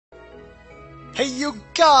Hey you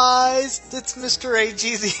guys, it's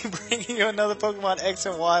MrAGeezie bringing you another Pokemon X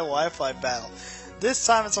and Y Wi-Fi battle. This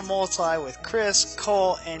time it's a multi with Chris,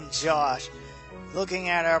 Cole, and Josh. Looking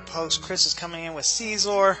at our post, Chris is coming in with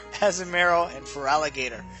Scizor, Azumarill, and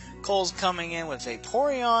Feraligatr. Cole's coming in with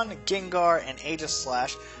Vaporeon, Gengar, and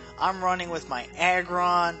Aegislash. I'm running with my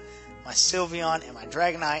Aggron, my Sylveon, and my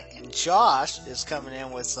Dragonite, and Josh is coming in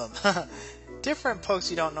with some different pokes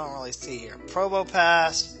you don't normally see here.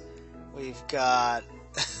 Probopass, we've got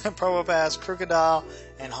Probopass, Crocodile,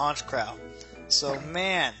 and Honchkrow. So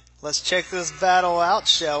man, let's check this battle out,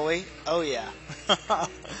 shall we? Oh yeah.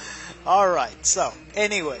 Alright, so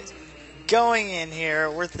anyways, going in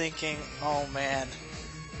here, we're thinking, oh man,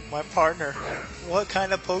 my partner, what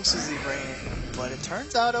kind of pokes is he bringing? But it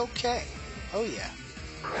turns out okay. Oh yeah,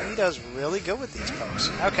 he does really good with these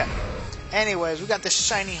pokes. Okay, anyways, we got this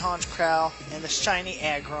shiny Honchkrow and the shiny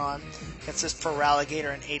Aggron. It's this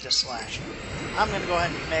Feraligatr and Aegislash. I'm going to go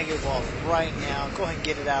ahead and Mega Evolve right now. Go ahead and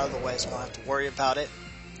get it out of the way so I don't have to worry about it.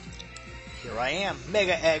 Here I am,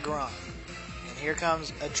 Mega Aggron. And here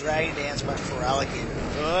comes a Dragon Dance by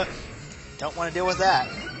Feraligatr. Don't want to deal with that.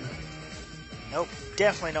 Nope,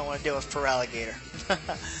 definitely don't want to deal with Feraligatr.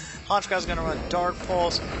 Honchkrow's going to run Dark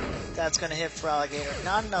Pulse. That's going to hit Feraligatr.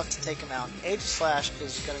 Not enough to take him out. Aegislash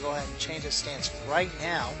is going to go ahead and change his stance right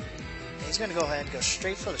now. He's going to go ahead and go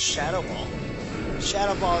straight for the Shadow Ball.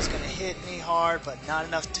 Shadow Ball is going to hit me hard, but not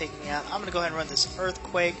enough to take me out. I'm going to go ahead and run this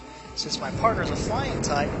Earthquake. Since my partner's a flying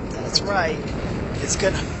type, that's right, it's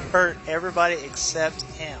going to hurt everybody except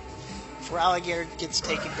him. Feraligatr gets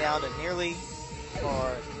taken down to nearly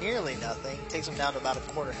nothing. Takes him down to about a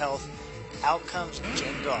quarter health. Out comes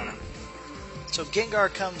Gengar. So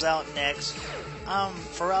Gengar comes out next.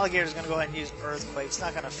 Feraligatr is going to go ahead and use Earthquake. It's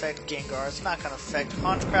not going to affect Gengar. It's not going to affect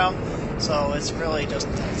Honchkrow. So it's really just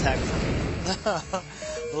an attack for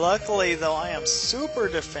me. Luckily, though, I am super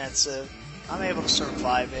defensive. I'm able to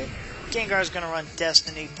survive it. Gengar is going to run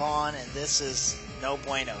Destiny Bond, and this is no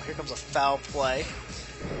bueno. Here comes a Foul Play.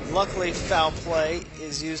 Luckily, Foul Play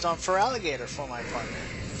is used on Feraligatr for my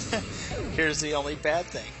partner. Here's the only bad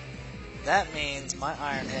thing. That means my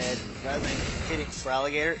Iron Head, rather than hitting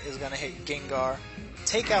Feraligatr, is going to hit Gengar.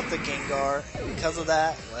 Take out the Gengar. Because of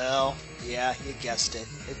that, well, yeah, you guessed it.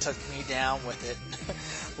 It took me down with it.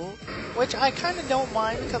 Which I kind of don't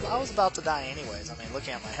mind because I was about to die anyways. I mean,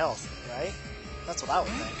 looking at my health, right? That's what I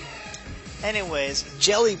would think. Anyways,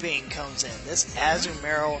 Jelly Bean comes in. This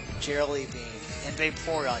Azumarill Jelly Bean and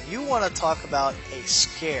Vaporeon. You want to talk about a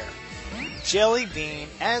scare. Jelly Bean,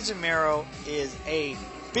 Azumarill is a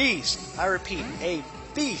beast. I repeat, a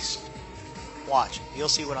beast. Watch, you'll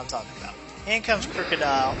see what I'm talking about. In comes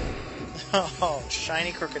Crocodile. Oh,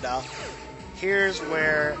 shiny Crocodile. Here's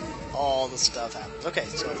where all the stuff happens. Okay,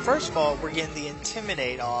 so first of all, we're getting the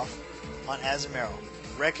Intimidate off on Azumarill.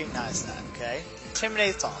 Recognize that, okay?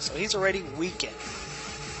 Intimidate's off, so he's already weakened.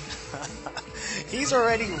 He's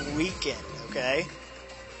already weakened, okay?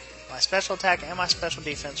 My special attack and my special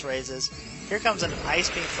defense raises. Here comes an Ice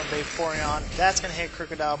Beam from Vaporeon. That's going to hit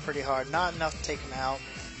Crocodile pretty hard. Not enough to take him out.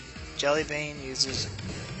 Jelly Bean uses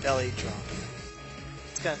Belly Drum.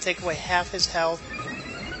 It's going to take away half his health,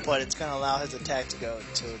 but it's going to allow his attack to go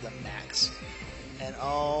to the max. And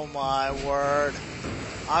oh my word.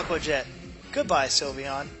 Aqua Jet. Goodbye,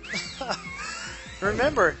 Sylveon.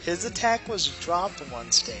 Remember, his attack was dropped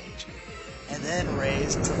one stage and then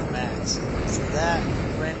raised to the max. So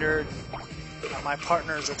that rendered my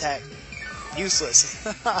partner's attack useless.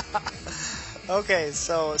 Okay,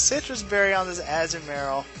 so Citrus Berry on this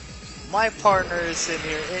Azumarill. My partner is sitting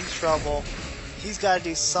here in trouble. He's got to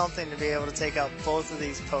do something to be able to take out both of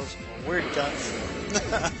these Pokemon. We're done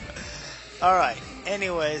for. Alright,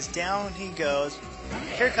 anyways, down he goes.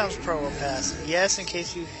 Here comes Probopass. Yes, in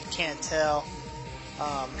case you can't tell,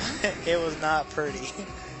 it was not pretty.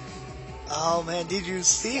 Oh man, did you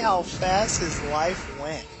see how fast his life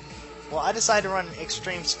went? Well, I decided to run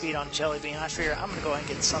extreme speed on Jelly Bean. I figure I'm going to go ahead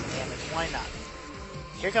and get some damage. Why not?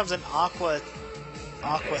 Here comes an Aqua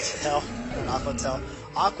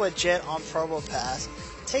Jet on Probopass.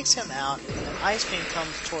 Takes him out, and an Ice Beam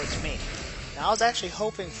comes towards me. Now, I was actually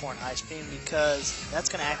hoping for an Ice Beam because that's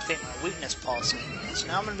going to activate my Weakness Pulse. So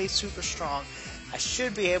now I'm going to be super strong. I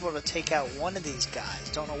should be able to take out one of these guys.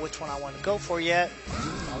 Don't know which one I want to go for yet.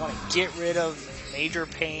 I want to get rid of Major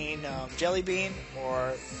Pain Jelly Bean,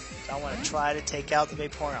 or I want to try to take out the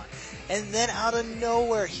Vaporeon. And then out of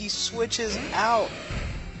nowhere, he switches out.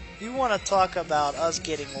 You want to talk about us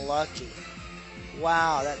getting lucky.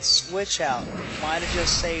 Wow, that switch out might have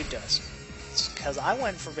just saved us. It's because I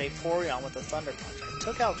went for Vaporeon with the Thunder Punch. I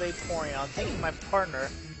took out Vaporeon thinking my partner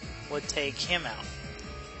would take him out.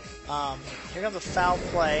 Here comes a foul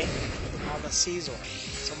play on the Caesar.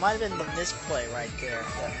 So it might have been the misplay right there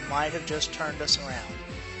that might have just turned us around.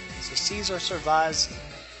 So Caesar survives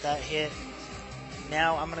that hit.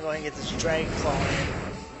 Now I'm going to go ahead and get this Dragon Claw in.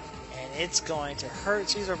 And it's going to hurt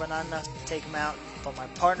Caesar, but not enough to take him out. But my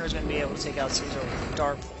partner is going to be able to take out Caesar with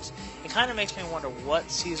Dart Pulse. It kind of makes me wonder what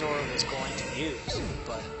Caesar was going to use.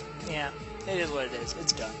 But yeah, it is what it is.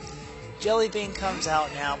 It's done. Jelly Bean comes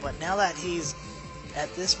out now, but now that he's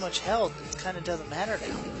at this much health, it kind of doesn't matter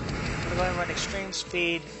now. I'm going to go ahead and run Extreme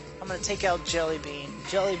Speed. I'm going to take out Jelly Bean.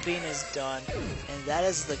 Jelly Bean is done, and that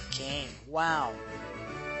is the game. Wow.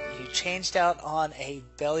 You changed out on a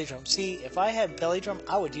Belly Drum. See, if I had Belly Drum,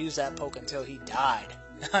 I would use that poke until he died.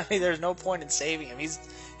 I mean, there's no point in saving him.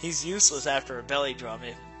 He's useless after a Belly Drum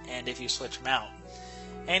if you switch him out.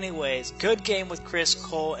 Anyways, good game with Chris,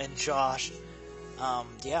 Cole, and Josh.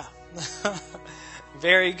 Yeah.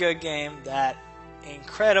 Very good game. That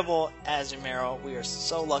incredible Azumarill. We are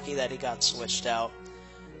so lucky that he got switched out,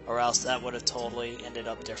 or else that would have totally ended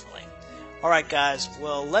up differently. Alright guys,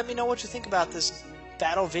 well let me know what you think about this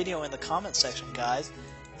battle video in the comment section, guys.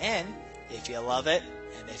 And if you love it,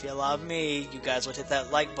 and if you love me, you guys would hit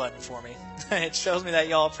that like button for me. It shows me that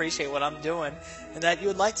y'all appreciate what I'm doing, and that you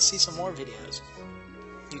would like to see some more videos.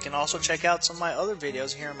 You can also check out some of my other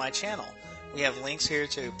videos here on my channel. We have links here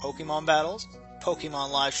to Pokemon battles,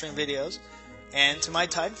 Pokemon live stream videos, and to my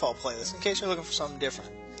Titanfall playlist, in case you're looking for something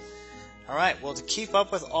different. Alright, well to keep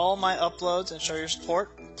up with all my uploads and show your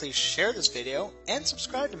support, please share this video, and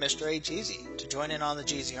subscribe to MrAGeezie to join in on the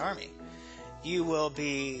Jeezie Army. You will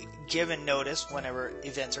be given notice whenever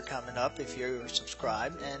events are coming up if you're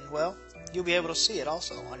subscribed, and well, you'll be able to see it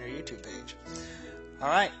also on your YouTube page.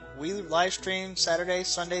 Alright, we live stream Saturdays,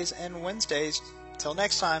 Sundays, and Wednesdays. Till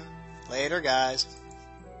next time, later guys.